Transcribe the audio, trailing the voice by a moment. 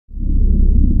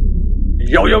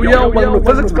Welcome to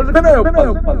Physics with Vinay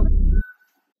Uppal.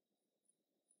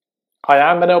 Hi,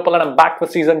 I'm Vinay Uppal and I'm back with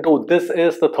season 2. This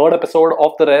is the third episode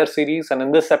of the Rare series, and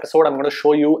in this episode I'm going to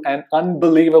show you an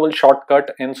unbelievable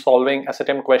shortcut in solving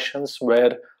SATM questions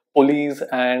where pulleys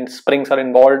and springs are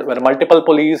involved, where multiple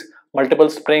pulleys, multiple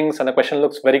springs, and the question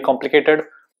looks very complicated.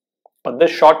 But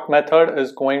this short method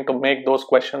is going to make those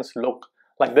questions look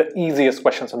like the easiest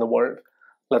questions in the world.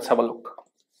 Let's have a look.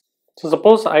 So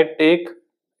suppose I take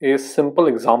a simple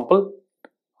example.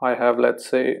 I have, let's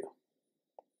say,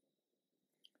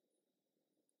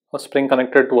 a spring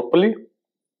connected to a pulley.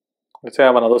 Let's say I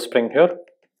have another spring here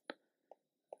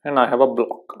and I have a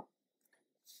block,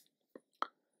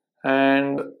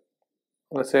 and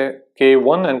let's say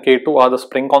K1 and K2 are the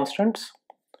spring constants.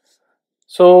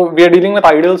 So we are dealing with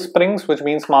ideal springs, which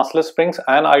means massless springs,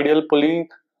 and ideal pulley,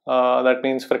 that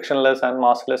means frictionless and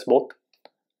massless both.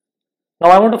 Now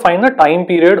I want to find the time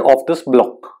period of this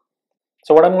block.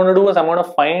 So what I'm going to do is I'm going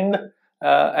to find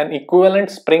an equivalent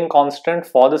spring constant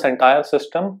for this entire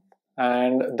system,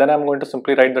 and then I'm going to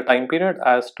simply write the time period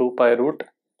as 2 pi root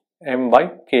m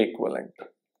by k equivalent.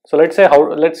 So let's see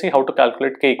how to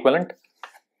calculate k equivalent.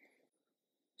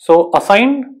 So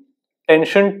assign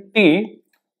tension T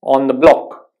on the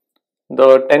block.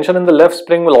 The tension in the left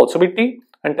spring will also be T,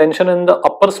 and tension in the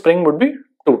upper spring would be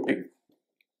 2T.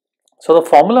 So the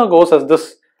formula goes as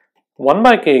this: 1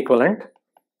 by k equivalent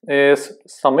is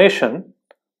summation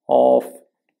of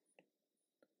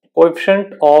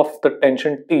coefficient of the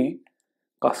tension T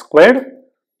squared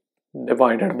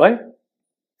divided by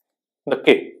the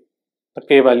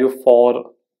k value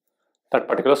for that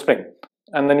particular spring,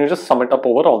 and then you just sum it up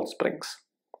over all springs.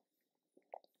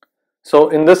 So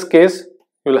in this case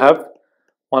you will have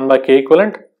 1 by k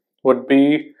equivalent would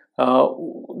be,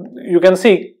 you can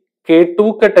see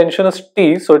K2 ka tension is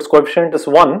T, so its coefficient is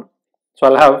 1, so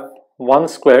I'll have 1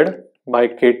 squared by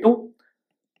K2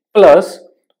 plus,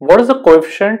 what is the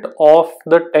coefficient of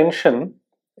the tension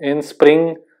in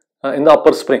spring, in the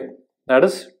upper spring? That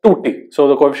is 2T, so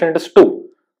the coefficient is 2,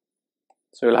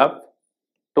 so you'll have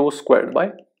 2 squared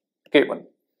by K1,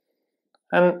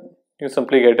 and you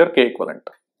simply get your k equivalent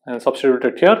and substitute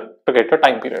it here to get your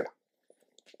time period.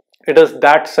 It is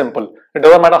that simple. It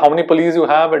doesn't matter how many pulleys you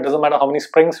have, it doesn't matter how many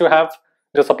springs you have,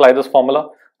 just apply this formula.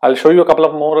 I'll show you a couple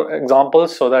of more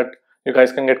examples so that you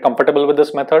guys can get comfortable with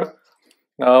this method.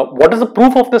 What is the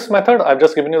proof of this method? I've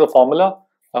just given you the formula,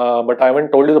 but I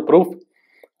haven't told you the proof.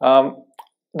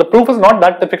 The proof is not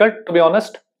that difficult, to be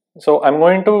honest. So I'm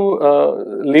going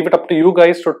to leave it up to you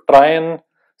guys to try and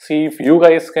see if you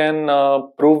guys can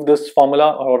prove this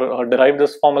formula or derive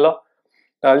this formula.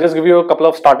 I'll just give you a couple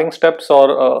of starting steps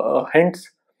or hints.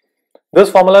 This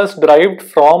formula is derived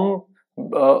from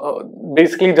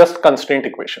basically just constraint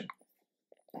equation.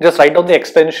 Just write down the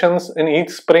extensions in each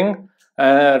spring,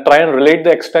 try and relate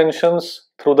the extensions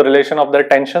through the relation of their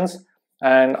tensions,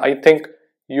 and I think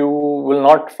you will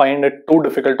not find it too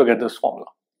difficult to get this formula.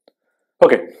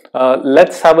 Okay,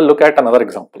 let's have a look at another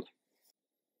example.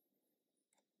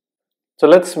 So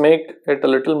let's make it a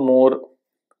little more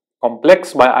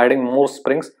complex by adding more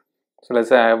springs. So let's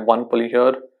say I have one pulley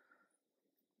here.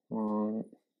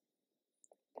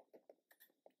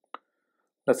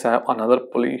 Let's have another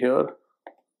pulley here.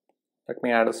 Let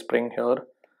me add a spring here,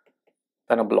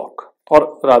 then a block,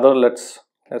 or rather let's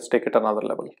take it another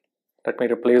level. Let me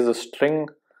replace the string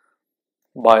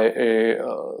by a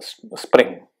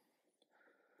spring.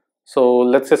 So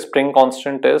let's say spring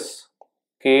constant is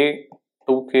K,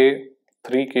 2K,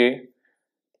 3K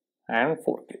and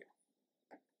 4K.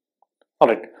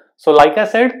 Alright, so like I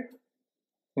said,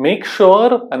 make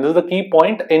sure, and this is the key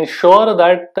point, ensure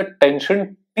that the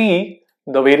tension T,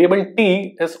 the variable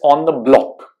T, is on the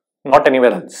block, not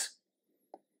anywhere else.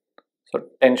 So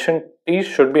tension T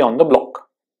should be on the block.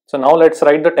 So now let's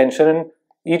write the tension in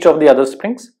each of the other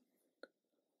springs.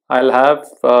 I'll have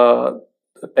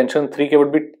tension 3K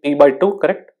would be T by 2,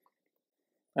 correct?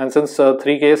 And since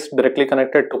 3K is directly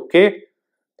connected to K,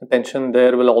 the tension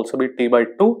there will also be T by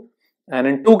 2, and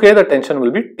in 2K the tension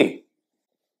will be T.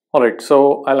 Alright,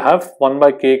 so I'll have 1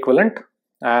 by K equivalent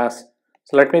as,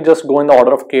 so let me just go in the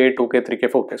order of K, 2K,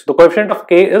 3K, 4K. So the coefficient of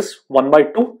K is 1 by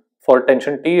 2, for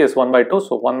tension T is 1 by 2,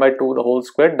 so 1 by 2 the whole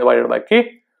square divided by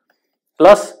K,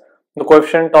 plus the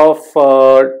coefficient of,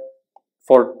 for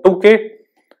 2K,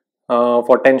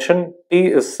 for tension T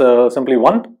is simply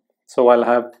 1, so I'll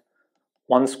have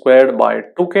 1 squared by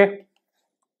 2K.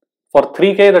 For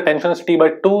 3K the tension is T by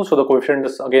 2, so the coefficient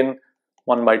is again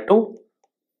 1 by 2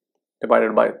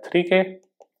 divided by 3K,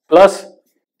 plus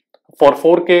for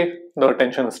 4K the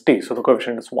tension is T, so the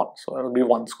coefficient is 1, so it will be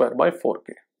 1 squared by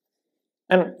 4K.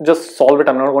 And just solve it.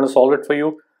 I'm not going to solve it for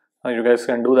you. You guys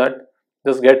can do that.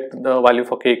 Just get the value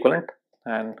for k equivalent,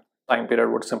 and time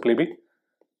period would simply be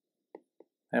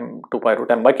m2 pi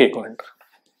root m by k equivalent.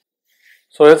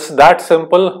 So it's that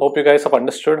simple. Hope you guys have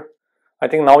understood. I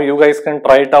think now you guys can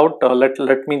try it out.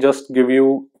 Let me just give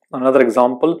you another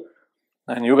example,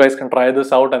 and you guys can try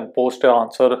this out and post your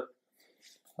answer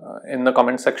in the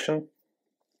comment section.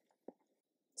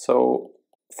 So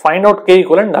find out k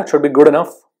equivalent. That should be good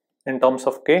enough in terms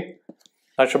of k.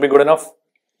 That should be good enough.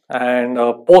 And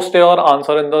post your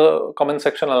answer in the comment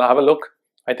section. I'll have a look.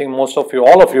 I think most of you,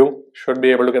 all of you, should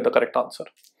be able to get the correct answer.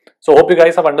 So hope you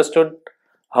guys have understood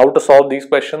how to solve these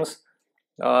questions.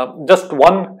 Just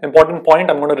one important point,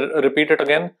 I'm going to repeat it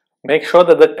again. Make sure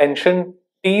that the tension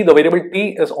T, the variable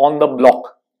T, is on the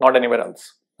block, not anywhere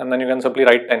else. And then you can simply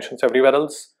write tensions everywhere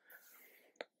else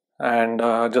and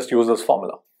just use this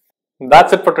formula.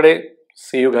 That's it for today.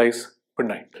 See you guys. Good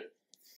night.